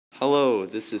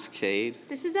Hello, this is Kade.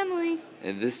 This is Emily.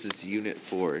 And this is Unit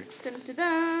 4. Dun, dun,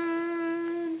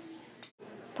 dun.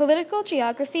 Political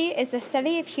geography is the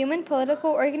study of human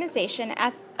political organization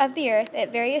of the earth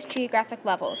at various geographic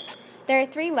levels. There are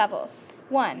 3 levels.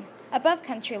 1. Above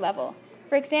country level.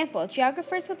 For example,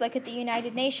 geographers would look at the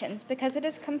United Nations because it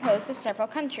is composed of several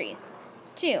countries.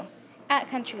 2. At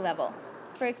country level.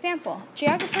 For example,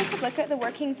 geographers would look at the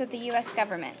workings of the U.S.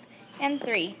 government. And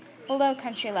 3. Below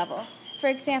country level. For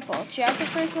example,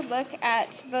 geographers would look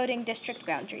at voting district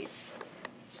boundaries.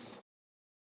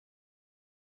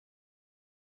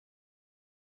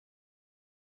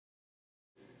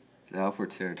 Now for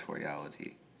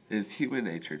territoriality. It is human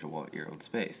nature to want your own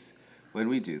space. When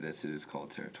we do this, it is called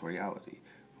territoriality,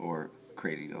 or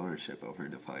creating ownership over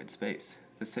a defined space.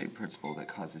 The same principle that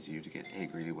causes you to get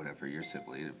angry whenever your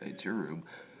sibling invades your room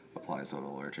applies on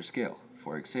a larger scale.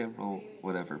 For example,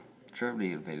 whenever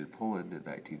Germany invaded Poland in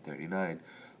 1939,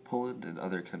 Poland and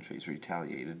other countries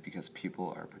retaliated because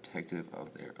people are protective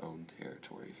of their own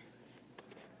territory.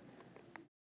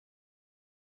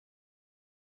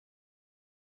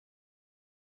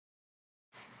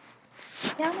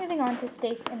 Now moving on to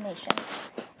states and nations.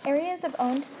 Areas of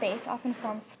owned space often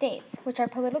form states, which are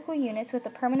political units with a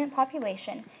permanent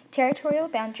population, territorial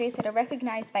boundaries that are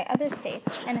recognized by other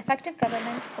states, and effective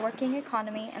government, a working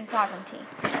economy, and sovereignty.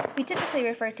 We typically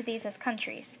refer to these as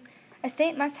countries. A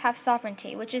state must have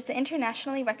sovereignty, which is the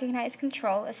internationally recognized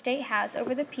control a state has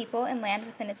over the people and land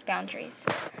within its boundaries.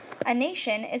 A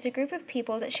nation is a group of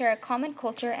people that share a common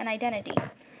culture and identity.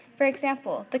 For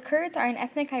example, the Kurds are an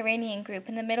ethnic Iranian group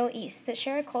in the Middle East that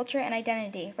share a culture and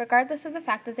identity, regardless of the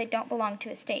fact that they don't belong to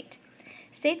a state.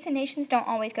 States and nations don't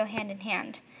always go hand in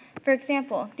hand. For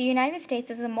example, the United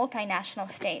States is a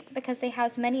multinational state because they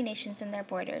house many nations in their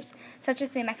borders, such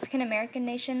as the Mexican-American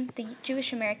nation, the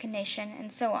Jewish-American nation,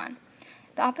 and so on.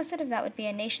 The opposite of that would be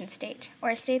a nation-state,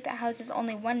 or a state that houses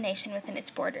only one nation within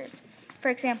its borders. For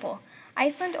example,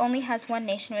 Iceland only has one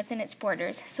nation within its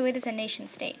borders, so it is a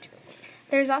nation-state.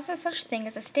 There is also such a thing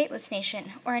as a stateless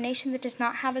nation, or a nation that does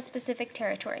not have a specific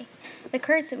territory. The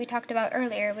Kurds that we talked about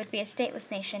earlier would be a stateless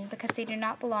nation because they do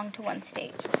not belong to one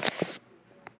state.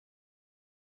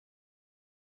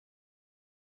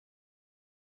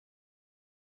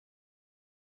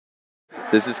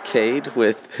 This is Kade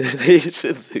with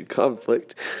Nations in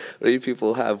Conflict. Many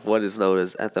people have what is known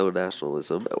as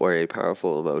ethno-nationalism, or a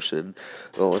powerful emotional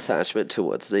attachment to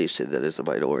one's nation that is a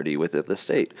minority within the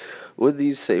state. When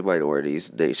these same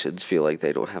minorities, nations, feel like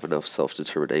they don't have enough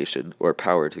self-determination or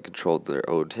power to control their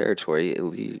own territory,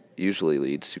 it usually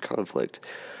leads to conflict.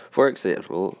 For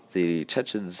example, the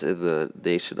Chechens in the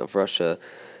nation of Russia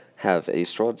have a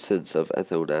strong sense of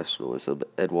ethno-nationalism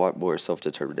and want more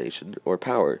self-determination or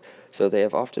power, so they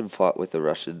have often fought with the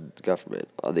Russian government.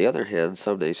 On the other hand,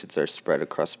 some nations are spread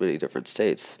across many different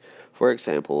states. For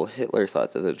example, Hitler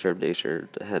thought that the German nation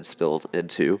had spilled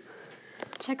into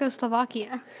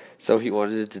Czechoslovakia. So he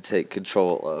wanted to take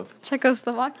control of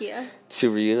Czechoslovakia. to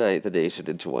reunite the nation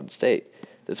into one state.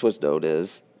 This was known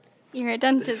as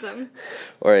Irredentism.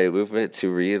 or a movement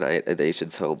to reunite a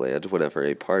nation's homeland whenever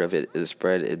a part of it is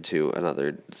spread into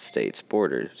another state's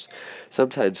borders.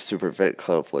 Sometimes to prevent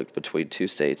conflict between two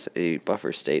states, a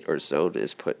buffer state or zone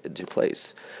is put into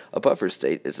place. A buffer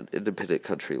state is an independent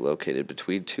country located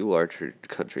between two larger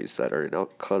countries that are in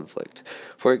conflict.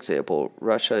 For example,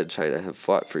 Russia and China have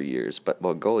fought for years, but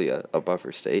Mongolia, a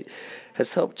buffer state,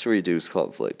 has helped to reduce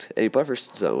conflict. A buffer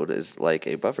zone is like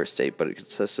a buffer state, but it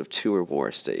consists of 2 or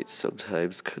more states.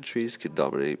 Sometimes countries can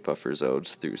dominate buffer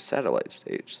zones through satellite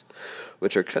states,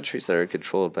 which are countries that are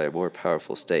controlled by a more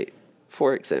powerful state.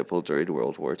 For example, during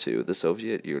World War II, the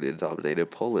Soviet Union dominated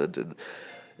Poland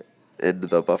in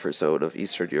the buffer zone of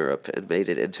Eastern Europe and made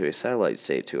it into a satellite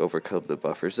state to overcome the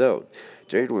buffer zone.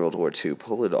 During World War II,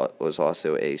 Poland was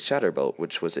also a shatter belt,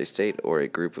 which was a state or a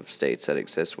group of states that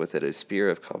exists within a sphere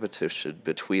of competition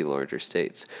between larger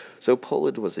states. So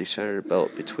Poland was a shattered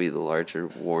belt between the larger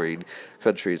warring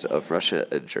countries of Russia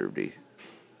and Germany.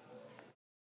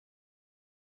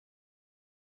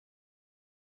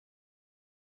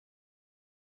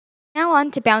 Now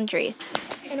on to boundaries.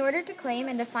 In order to claim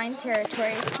and define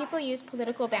territory, people use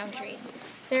political boundaries.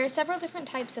 There are several different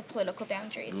types of political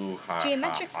boundaries.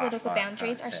 Geometric political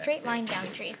boundaries are straight-line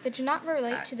boundaries that do not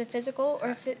relate to the physical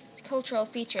or cultural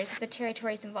features of the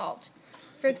territories involved.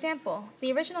 For example,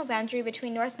 the original boundary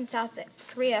between North and South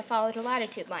Korea followed a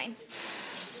latitude line.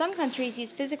 Some countries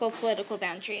use physical political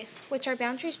boundaries, which are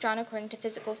boundaries drawn according to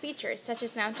physical features, such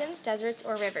as mountains, deserts,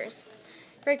 or rivers.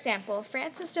 For example,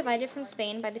 France is divided from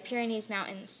Spain by the Pyrenees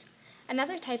Mountains.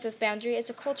 Another type of boundary is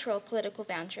a cultural political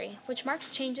boundary, which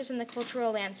marks changes in the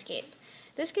cultural landscape.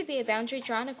 This could be a boundary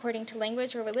drawn according to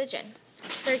language or religion.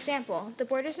 For example, the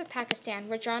borders of Pakistan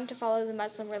were drawn to follow the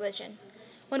Muslim religion.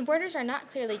 When borders are not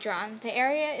clearly drawn, the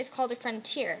area is called a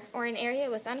frontier, or an area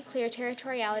with unclear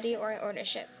territoriality or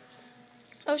ownership.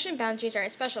 Ocean boundaries are a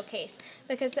special case.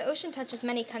 Because the ocean touches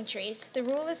many countries, the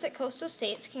rule is that coastal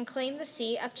states can claim the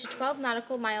sea up to 12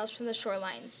 nautical miles from the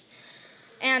shorelines,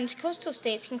 and coastal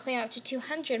states can claim up to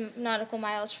 200 nautical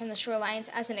miles from the shorelines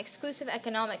as an exclusive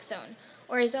economic zone,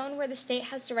 or a zone where the state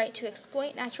has the right to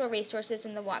exploit natural resources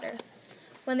in the water.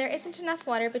 When there isn't enough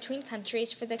water between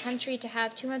countries for the country to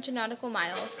have 200 nautical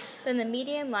miles, then the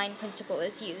median line principle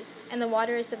is used, and the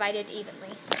water is divided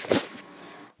evenly.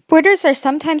 Borders are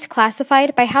sometimes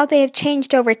classified by how they have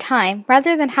changed over time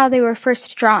rather than how they were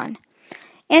first drawn.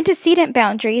 Antecedent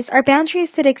boundaries are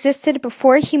boundaries that existed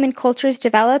before human cultures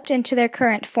developed into their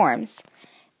current forms.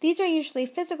 These are usually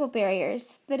physical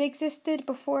barriers that existed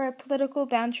before a political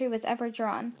boundary was ever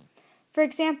drawn. For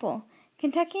example,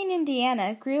 Kentucky and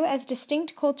Indiana grew as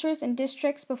distinct cultures and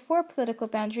districts before political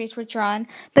boundaries were drawn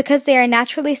because they are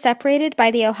naturally separated by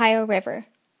the Ohio River.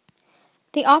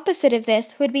 The opposite of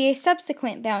this would be a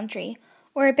subsequent boundary,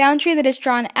 or a boundary that is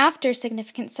drawn after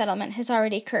significant settlement has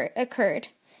already occurred.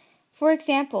 For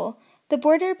example, the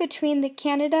border between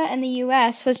Canada and the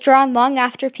U.S. was drawn long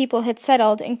after people had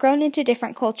settled and grown into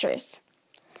different cultures.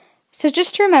 So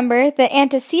just remember that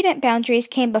antecedent boundaries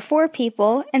came before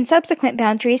people and subsequent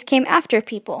boundaries came after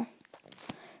people.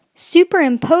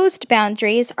 Superimposed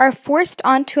boundaries are forced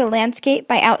onto a landscape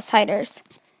by outsiders.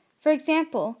 For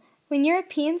example, when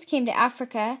Europeans came to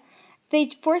Africa, they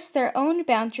forced their own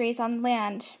boundaries on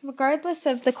land, regardless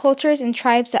of the cultures and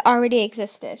tribes that already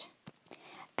existed.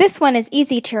 This one is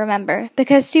easy to remember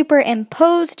because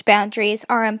superimposed boundaries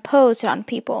are imposed on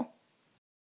people.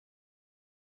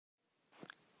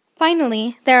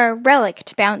 Finally, there are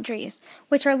relict boundaries,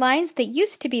 which are lines that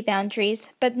used to be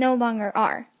boundaries but no longer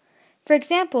are. For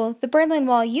example, the Berlin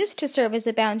Wall used to serve as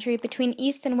a boundary between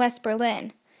East and West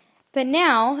Berlin, but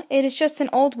now it is just an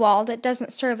old wall that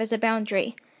doesn't serve as a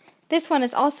boundary. This one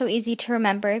is also easy to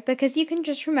remember because you can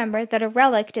just remember that a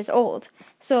relict is old,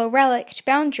 so a relict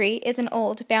boundary is an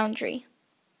old boundary.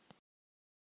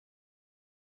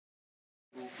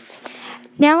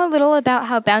 Now a little about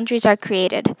how boundaries are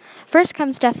created. First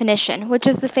comes definition, which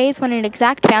is the phase when an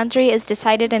exact boundary is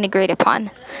decided and agreed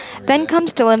upon. Then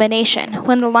comes delimitation,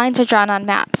 when the lines are drawn on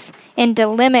maps. In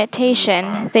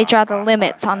delimitation, they draw the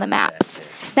limits on the maps.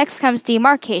 Next comes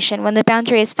demarcation, when the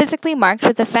boundary is physically marked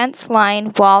with a fence,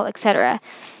 line, wall, etc.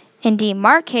 In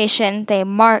demarcation, they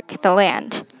mark the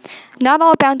land. Not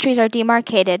all boundaries are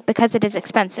demarcated because it is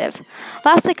expensive.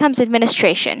 Lastly comes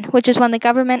administration, which is when the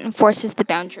government enforces the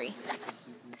boundary.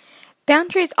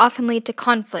 Boundaries often lead to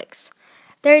conflicts.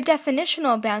 There are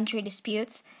definitional boundary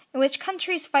disputes, in which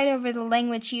countries fight over the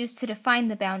language used to define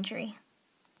the boundary.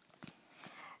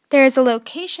 There is a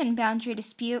location boundary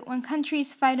dispute when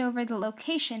countries fight over the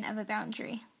location of a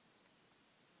boundary.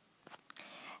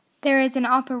 There is an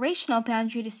operational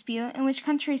boundary dispute in which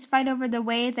countries fight over the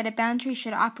way that a boundary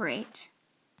should operate.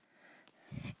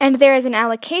 And there is an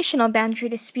allocational boundary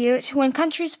dispute when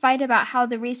countries fight about how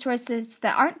the resources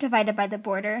that aren't divided by the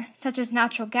border, such as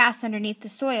natural gas underneath the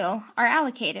soil, are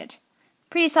allocated.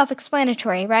 Pretty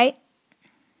self-explanatory, right?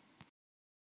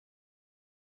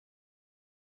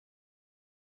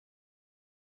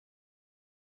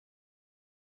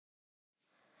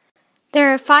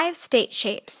 There are 5 state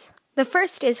shapes. The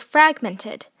first is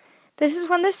fragmented. This is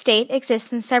when the state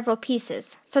exists in several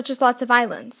pieces, such as lots of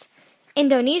islands.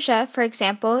 Indonesia, for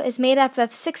example, is made up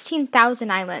of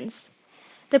 16,000 islands.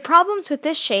 The problems with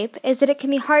this shape is that it can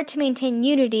be hard to maintain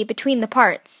unity between the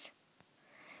parts.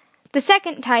 The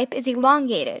second type is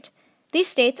elongated. These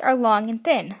states are long and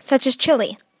thin, such as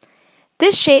Chile.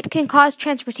 This shape can cause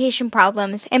transportation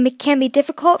problems and can be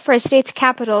difficult for a state's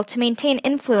capital to maintain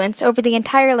influence over the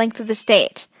entire length of the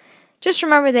state. Just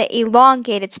remember that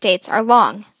elongated states are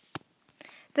long.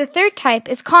 The third type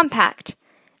is compact.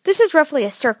 This is roughly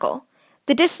a circle.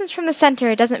 The distance from the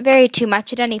center doesn't vary too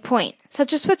much at any point,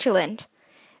 such as Switzerland.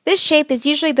 This shape is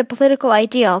usually the political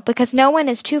ideal because no one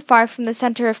is too far from the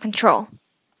center of control.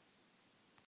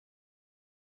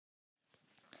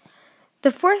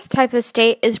 The fourth type of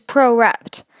state is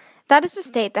prorupt. That is a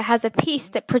state that has a piece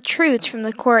that protrudes from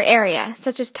the core area,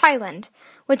 such as Thailand,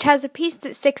 which has a piece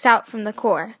that sticks out from the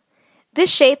core.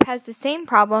 This shape has the same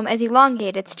problem as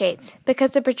elongated states,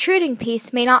 because the protruding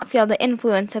piece may not feel the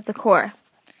influence of the core.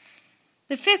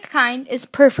 The fifth kind is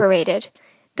perforated.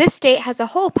 This state has a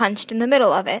hole punched in the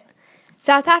middle of it.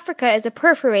 South Africa is a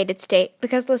perforated state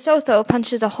because Lesotho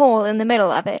punches a hole in the middle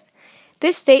of it.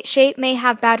 This state shape may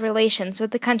have bad relations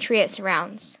with the country it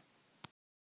surrounds.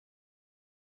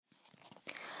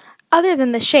 Other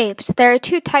than the shapes, there are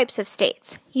two types of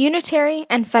states, unitary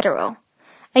and federal.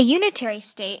 A unitary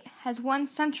state has one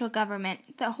central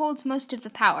government that holds most of the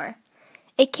power.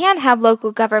 It can have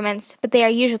local governments, but they are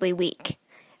usually weak.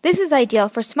 This is ideal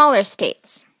for smaller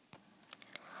states.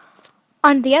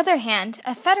 On the other hand,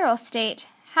 a federal state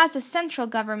has a central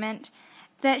government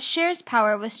that shares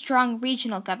power with strong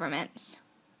regional governments.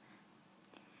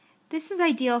 This is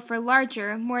ideal for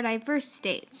larger, more diverse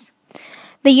states.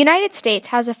 The United States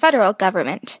has a federal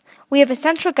government. We have a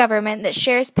central government that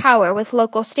shares power with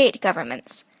local state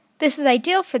governments. This is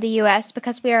ideal for the U.S.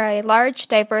 because we are a large,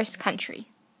 diverse country.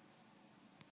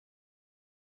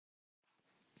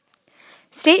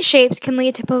 State shapes can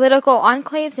lead to political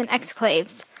enclaves and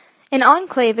exclaves. An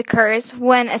enclave occurs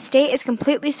when a state is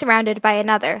completely surrounded by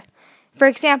another. For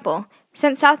example,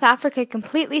 since South Africa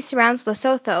completely surrounds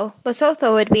Lesotho,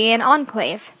 Lesotho would be an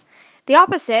enclave. The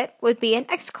opposite would be an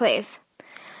exclave,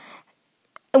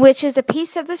 which is a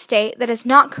piece of the state that is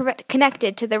not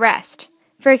connected to the rest.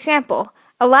 For example,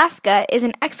 Alaska is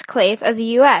an exclave of the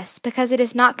U.S. because it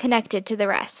is not connected to the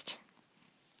rest.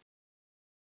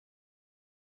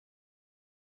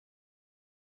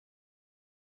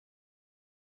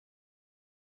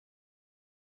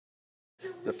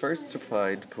 The first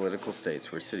defined political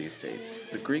states were city-states.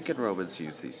 The Greek and Romans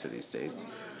used these city-states,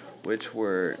 which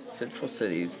were central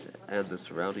cities and the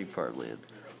surrounding farmland.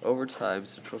 Over time,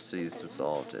 central cities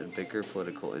dissolved and bigger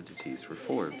political entities were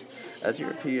formed. As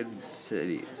European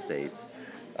city-states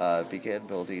began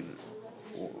building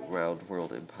round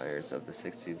world empires of the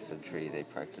 16th century, they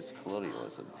practiced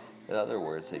colonialism. In other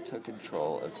words, they took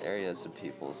control of areas and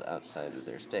peoples outside of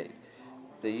their state.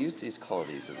 They used these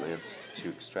colonies and lands to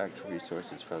extract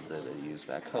resources from them and use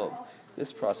back home.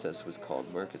 This process was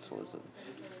called mercantilism.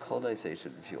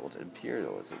 Colonization fueled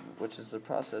imperialism, which is the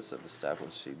process of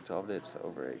establishing dominance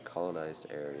over a colonized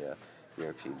area.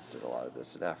 Europeans did a lot of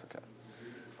this in Africa.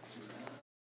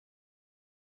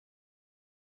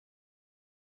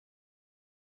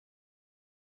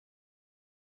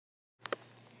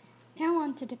 Now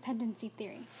on to dependency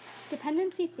theory.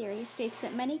 Dependency theory states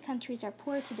that many countries are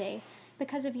poor today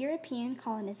because of European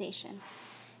colonization.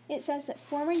 It says that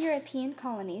former European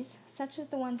colonies, such as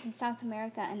the ones in South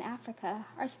America and Africa,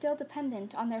 are still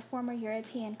dependent on their former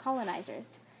European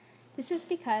colonizers. This is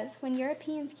because when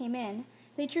Europeans came in,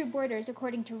 they drew borders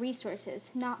according to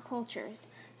resources, not cultures,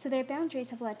 so their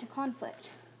boundaries have led to conflict.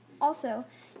 Also,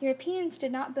 Europeans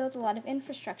did not build a lot of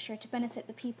infrastructure to benefit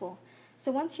the people,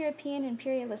 so once European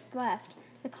imperialists left,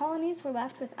 the colonies were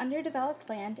left with underdeveloped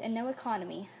land and no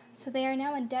economy, so they are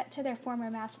now in debt to their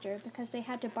former master because they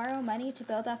had to borrow money to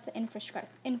build up the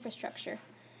infrastructure.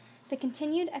 The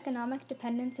continued economic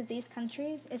dependence of these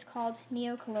countries is called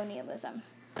neocolonialism.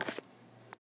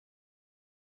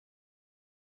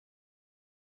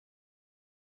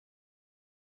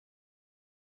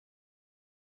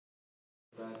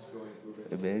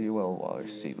 Immanuel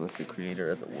Wallerstein was the creator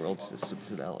of the World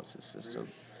Systems Analysis System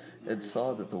and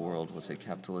saw that the world was a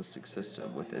capitalistic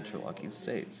system with interlocking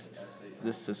states.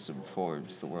 This system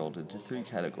forms the world into three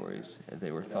categories, and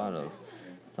they were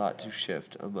thought to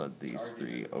shift among these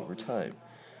three over time.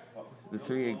 The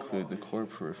three include the core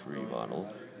periphery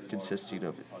model, consisting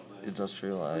of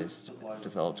industrialized,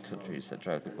 developed countries that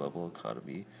drive the global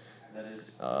economy,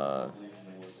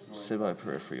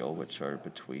 semi-peripheral, which are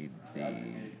between the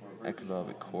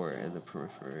economic core and the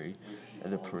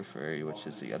periphery, which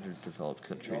is the underdeveloped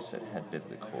countries that had been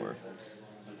the core.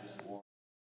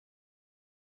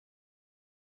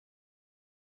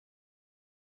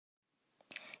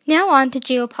 Now on to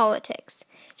geopolitics.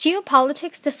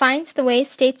 Geopolitics defines the way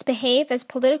states behave as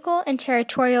political and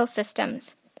territorial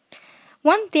systems.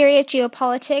 One theory of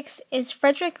geopolitics is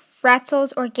Frederick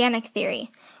Ratzel's organic theory,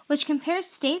 which compares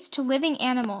states to living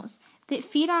animals that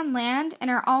feed on land and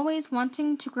are always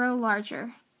wanting to grow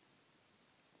larger.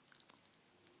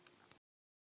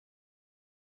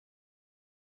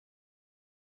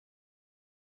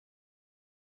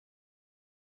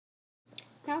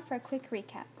 Now for a quick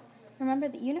recap. Remember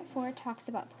that Unit 4 talks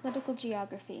about political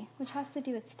geography, which has to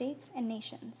do with states and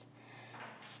nations.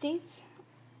 States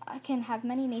can have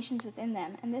many nations within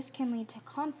them, and this can lead to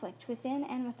conflict within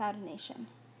and without a nation.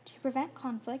 To prevent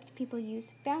conflict, people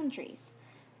use boundaries,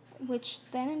 which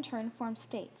then in turn form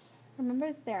states. Remember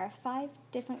that there are 5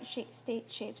 different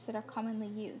state shapes that are commonly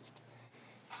used.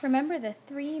 Remember the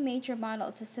 3 major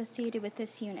models associated with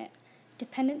this unit: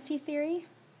 dependency theory,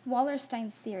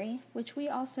 Wallerstein's theory, which we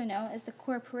also know as the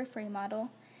core periphery model,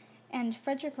 and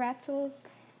Frederick Ratzel's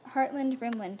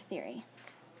Heartland-Rimland theory.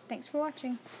 Thanks for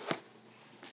watching.